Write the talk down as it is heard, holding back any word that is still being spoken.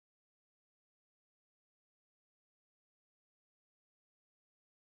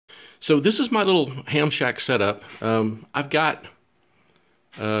So this is my little ham shack setup. I've got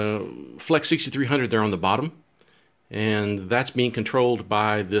Flex 6300 there on the bottom, and that's being controlled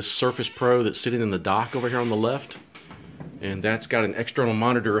by this Surface Pro that's sitting in the dock over here on the left, and that's got an external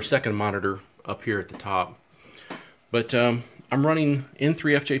monitor, a second monitor up here at the top. But I'm running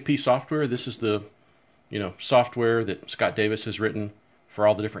N3FJP software. This is the software that Scott Davis has written for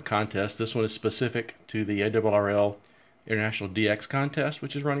all the different contests. This one is specific to the ARRL International DX contest,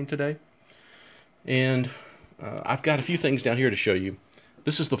 which is running today. And I've got a few things down here to show you.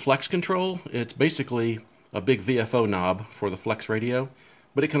 This is the FlexControl. It's basically a big VFO knob for the Flex radio,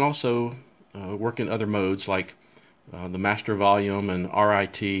 but it can also work in other modes like the master volume and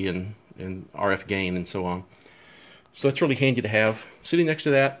RIT and RF gain and so on. So it's really handy to have. Sitting next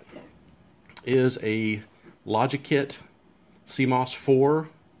to that is a Logikit CMOS-4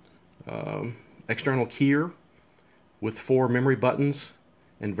 external keyer with 4 memory buttons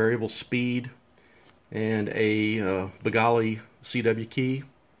and variable speed, and a Begali CW key.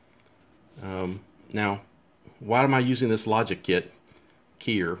 Now, why am I using this Logikit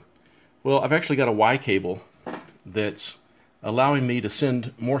keyer? Well, I've actually got a Y cable that's allowing me to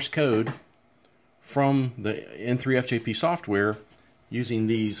send Morse code from the N3FJP software using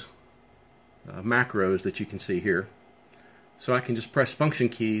these macros that you can see here. So I can just press function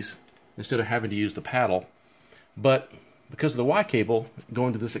keys instead of having to use the paddle. But because of the Y cable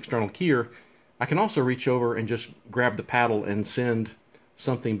going to this external keyer, I can also reach over and just grab the paddle and send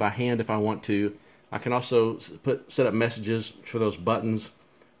something by hand if I want to. I can also set up messages for those buttons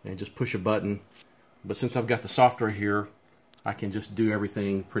and just push a button. But since I've got the software here, I can just do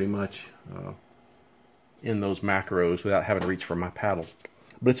everything pretty much in those macros without having to reach for my paddle.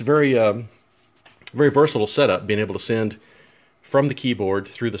 But it's a very versatile setup, being able to send from the keyboard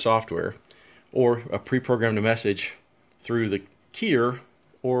through the software, or a pre-programmed message through the keyer,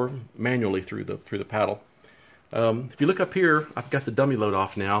 or manually through the paddle. If you look up here, I've got the dummy load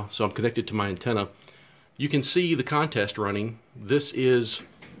off now, so I'm connected to my antenna. You can see the contest running. This is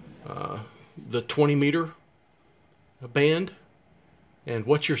the 20-meter band, and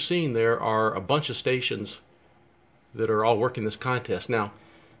what you're seeing there are a bunch of stations that are all working this contest. Now,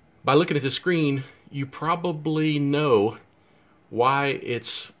 by looking at the screen, you probably know why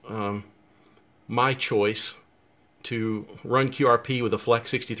it's my choice to run QRP with a Flex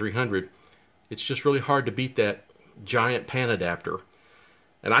 6300. It's just really hard to beat that giant pan adapter.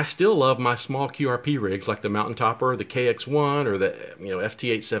 And I still love my small QRP rigs like the Mountain Topper, the KX1, or the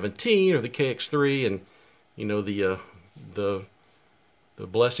FT817, or the KX3, and the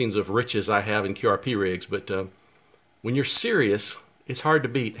blessings of riches I have in QRP rigs. But when you're serious, it's hard to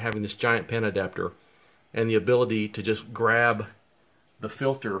beat having this giant pan adapter and the ability to just grab the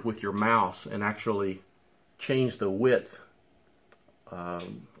filter with your mouse and actually change the width of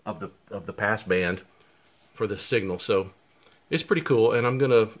the pass band for the signal. So it's pretty cool, and I'm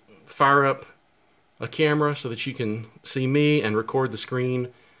gonna fire up a camera so that you can see me and record the screen,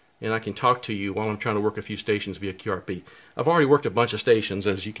 and I can talk to you while I'm trying to work a few stations via QRP. I've already worked a bunch of stations,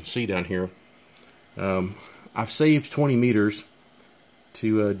 as you can see down here. I've saved 20 meters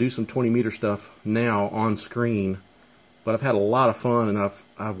to do some 20-meter stuff now on screen, but I've had a lot of fun, and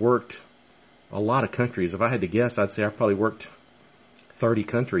I've worked a lot of countries. If I had to guess, I'd say I've probably worked 30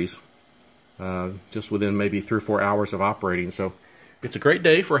 countries just within maybe 3 or 4 hours of operating. So it's a great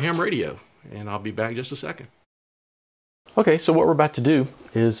day for a ham radio, and I'll be back in just a second. Okay, so what we're about to do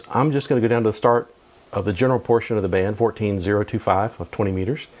is I'm just going to go down to the start of the general portion of the band, 14025 of 20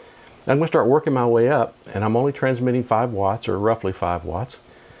 meters. I'm going to start working my way up, and I'm only transmitting 5 watts, or roughly 5 watts,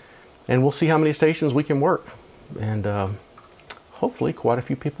 and we'll see how many stations we can work, and hopefully quite a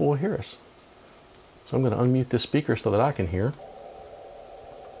few people will hear us. So I'm going to unmute this speaker so that I can hear.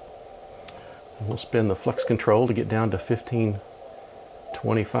 And we'll spin the FlexControl to get down to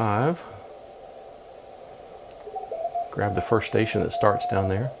 1525. Grab the first station that starts down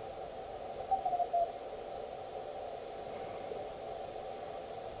there.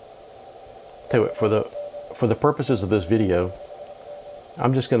 Tell you what, for the purposes of this video,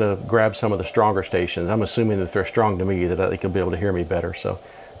 I'm just going to grab some of the stronger stations. I'm assuming that if they're strong to me, that they can be able to hear me better. So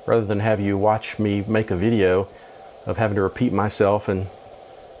rather than have you watch me make a video of having to repeat myself and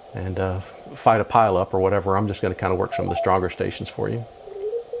fight a pileup or whatever, I'm just going to kind of work some of the stronger stations for you.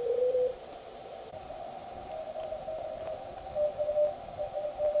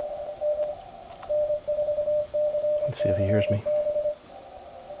 Let's see if he hears me.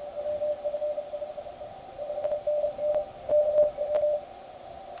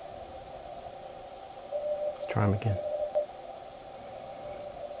 Let's try him again.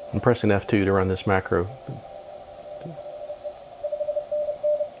 I'm pressing F2 to run this macro.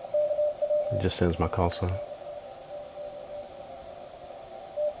 It just sends my call sign.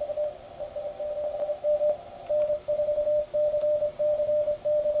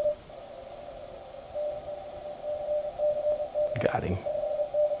 Got him.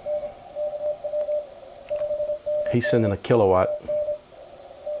 He's sending a kilowatt.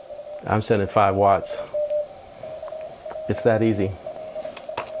 I'm sending 5 watts. It's that easy.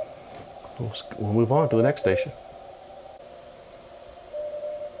 We'll move on to the next station.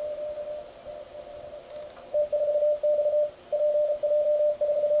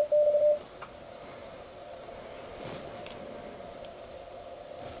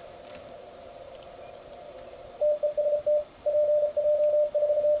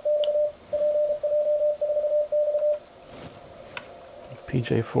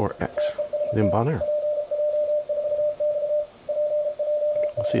 PJ4X, then Bonner.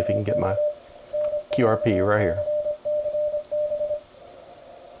 We'll see if he can get my QRP right here.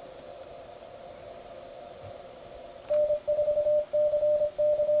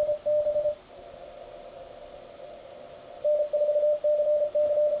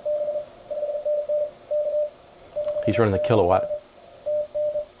 He's running the kilowatt.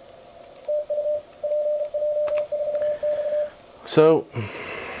 So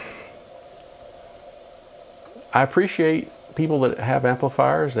I appreciate people that have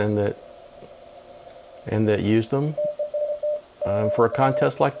amplifiers and that use them for a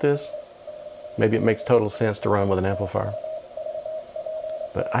contest like this. Maybe it makes total sense to run with an amplifier,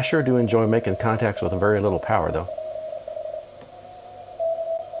 but I sure do enjoy making contacts with very little power, though.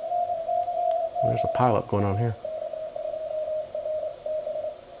 There's a pileup going on here.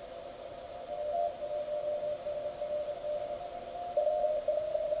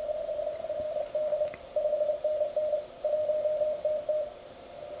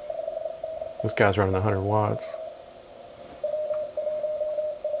 This guy's running 100 watts.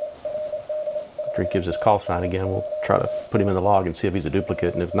 After he gives his call sign again, we'll try to put him in the log and see if he's a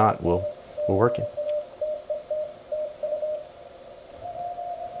duplicate, and if not, we'll work him.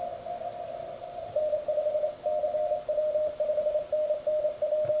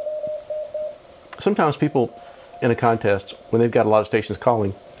 Sometimes people in a contest, when they've got a lot of stations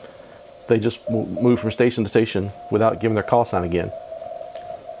calling, they just move from station to station without giving their call sign again.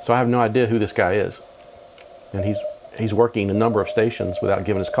 So I have no idea who this guy is, and he's working a number of stations without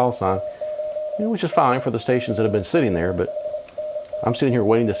giving his call sign, which is fine for the stations that have been sitting there, but I'm sitting here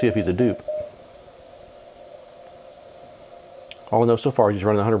waiting to see if he's a dupe. All I know so far is he's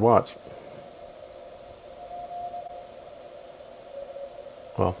running 100 watts.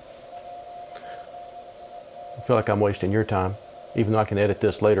 Well, I feel like I'm wasting your time, even though I can edit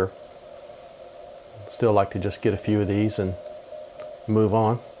this later. I'd still like to just get a few of these and move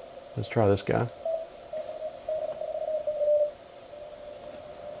on. Let's try this guy.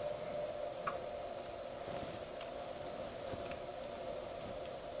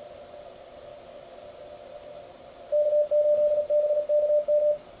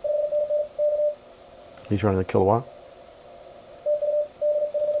 He's running a kilowatt.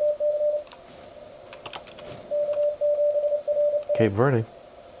 Cape Verde.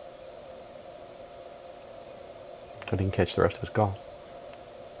 I didn't catch the rest of his call.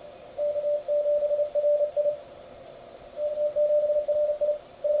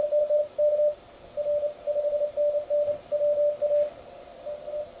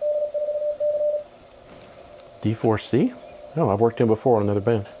 D4C? Oh, I've worked him before on another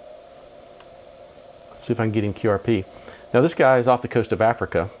band. Let's see if I can get him QRP. Now this guy is off the coast of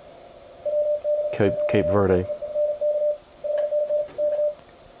Africa, Cape Verde.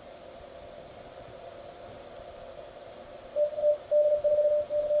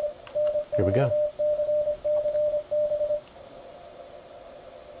 Here we go.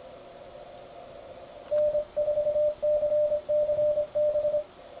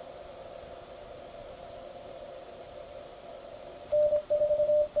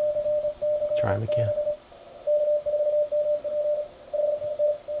 Try him again.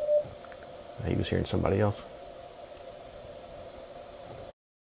 He was hearing somebody else.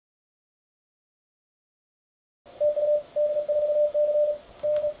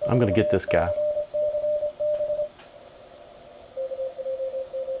 I'm going to get this guy.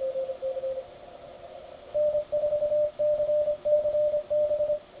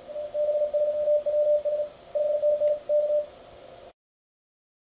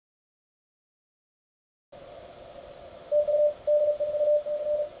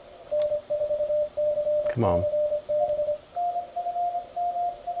 Come on.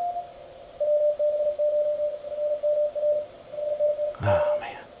 Oh,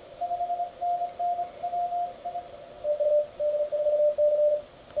 man.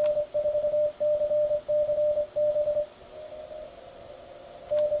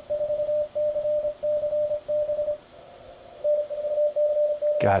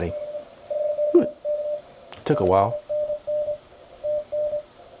 Got him. Ooh, it took a while.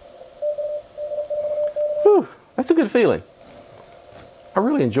 Whew, that's a good feeling. I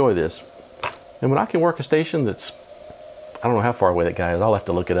really enjoy this. And when I can work a station that's, I don't know how far away that guy is, I'll have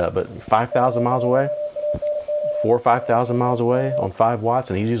to look it up, but 5,000 miles away, 4,000 or 5,000 miles away on 5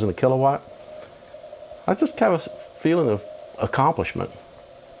 watts, and he's using a kilowatt, I just have a feeling of accomplishment.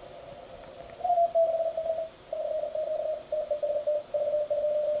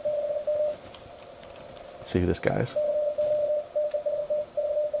 Let's see who this guy is.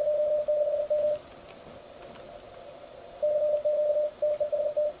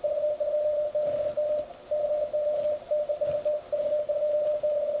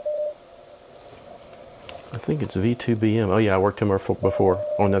 I think it's V2BM. Oh yeah, I worked him before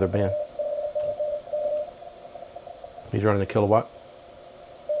on another band. He's running a kilowatt.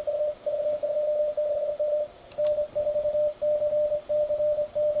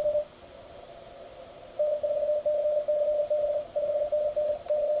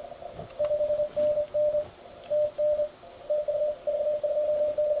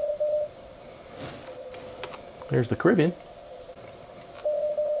 There's the Caribbean.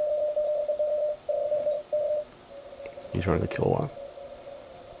 He's running a kilowatt.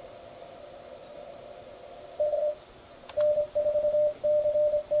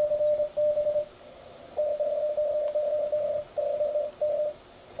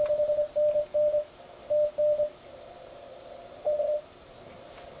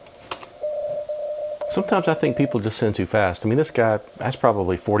 Sometimes I think people just send too fast. I mean, this guy, that's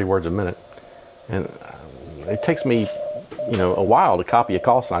probably 40 words a minute. And it takes me, you know, a while to copy a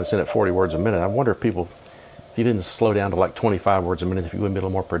call sign and send it 40 words a minute. I wonder if you didn't slow down to like 25 words a minute, if you wouldn't be a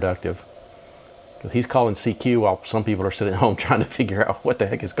little more productive. Because he's calling CQ while some people are sitting at home trying to figure out what the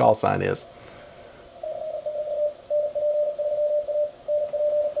heck his call sign is.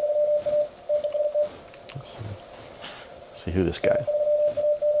 Let's see who this guy is.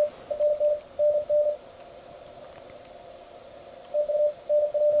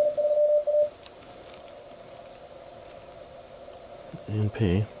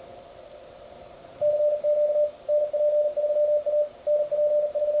 NP.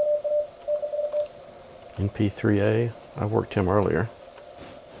 NP3A. I worked him earlier.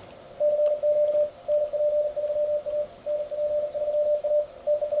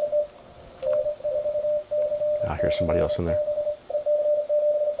 I hear somebody else in there.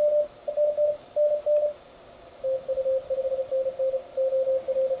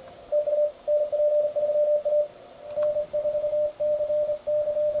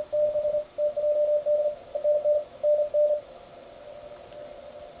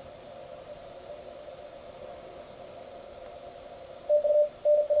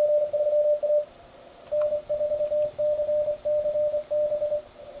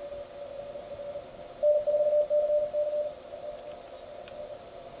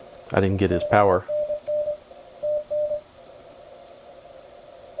 I didn't get his power.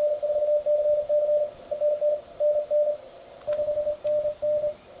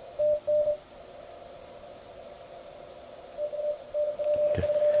 Okay.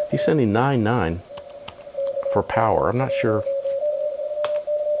 He's sending 9.9 for power. I'm not sure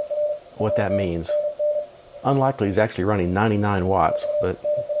what that means. Unlikely he's actually running 99 watts, but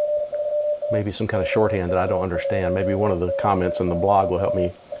maybe some kind of shorthand that I don't understand. Maybe one of the comments in the blog will help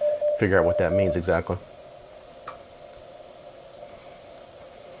me figure out what that means exactly.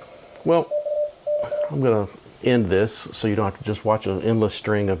 Well, I'm going to end this so you don't have to just watch an endless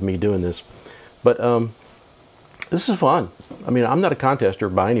string of me doing this. But this is fun. I mean, I'm not a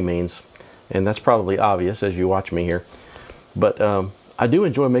contester by any means, and that's probably obvious as you watch me here. But I do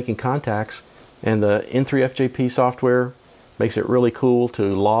enjoy making contacts, and the N3FJP software makes it really cool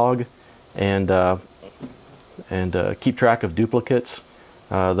to log and keep track of duplicates.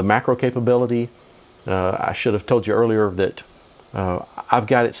 The macro capability, I should have told you earlier that I've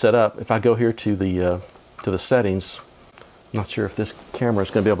got it set up. If I go here to the settings, I'm not sure if this camera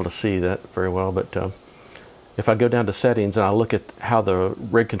is going to be able to see that very well, but if I go down to settings and I look at how the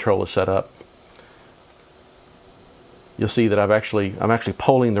rig control is set up, you'll see that I'm actually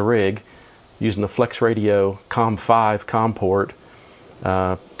polling the rig using the Flex Radio COM5 COM port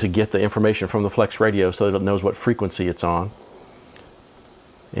to get the information from the Flex Radio so that it knows what frequency it's on.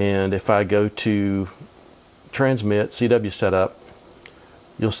 And if I go to transmit CW setup,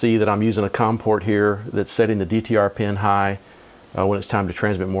 you'll see that I'm using a COM port here that's setting the DTR pin high when it's time to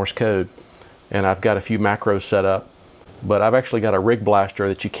transmit Morse code. And I've got a few macros set up, but I've actually got a RigBlaster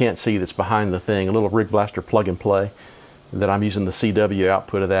that you can't see that's behind the thing, a little RigBlaster plug and play that I'm using the CW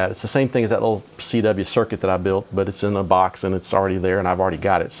output of that. It's the same thing as that little CW circuit that I built, but it's in a box and it's already there and I've already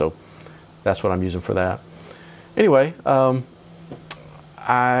got it, so that's what I'm using for that. Anyway, some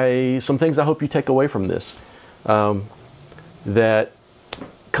things I hope you take away from this. That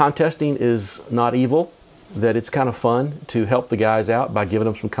contesting is not evil, that it's kind of fun to help the guys out by giving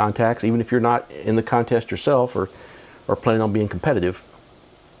them some contacts, even if you're not in the contest yourself or planning on being competitive.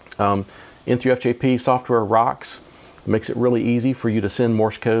 N3FJP software rocks. It makes it really easy for you to send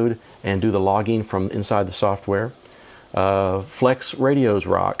Morse code and do the logging from inside the software. Flex radios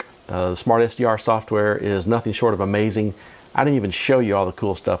rock. The SmartSDR software is nothing short of amazing. I didn't even show you all the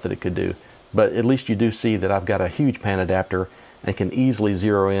cool stuff that it could do, but at least you do see that I've got a huge pan adapter and can easily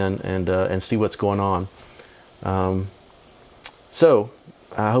zero in and see what's going on. So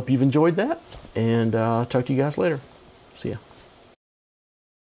I hope you've enjoyed that, and I'll talk to you guys later. See ya.